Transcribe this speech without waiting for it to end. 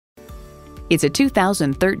It's a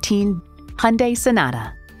 2013 Hyundai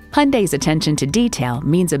Sonata. Hyundai's attention to detail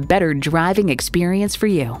means a better driving experience for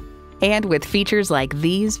you. And with features like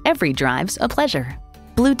these, every drive's a pleasure.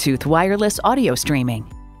 Bluetooth wireless audio streaming,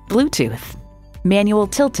 Bluetooth, manual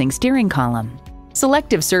tilting steering column,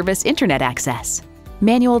 selective service internet access,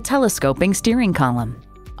 manual telescoping steering column,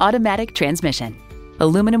 automatic transmission,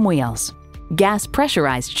 aluminum wheels, gas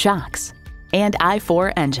pressurized shocks, and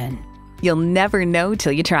i4 engine. You'll never know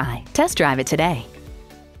till you try. Test drive it today.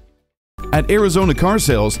 At Arizona Car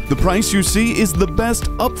Sales, the price you see is the best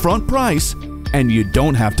upfront price, and you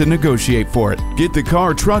don't have to negotiate for it. Get the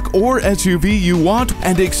car, truck, or SUV you want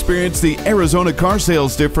and experience the Arizona Car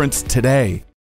Sales difference today.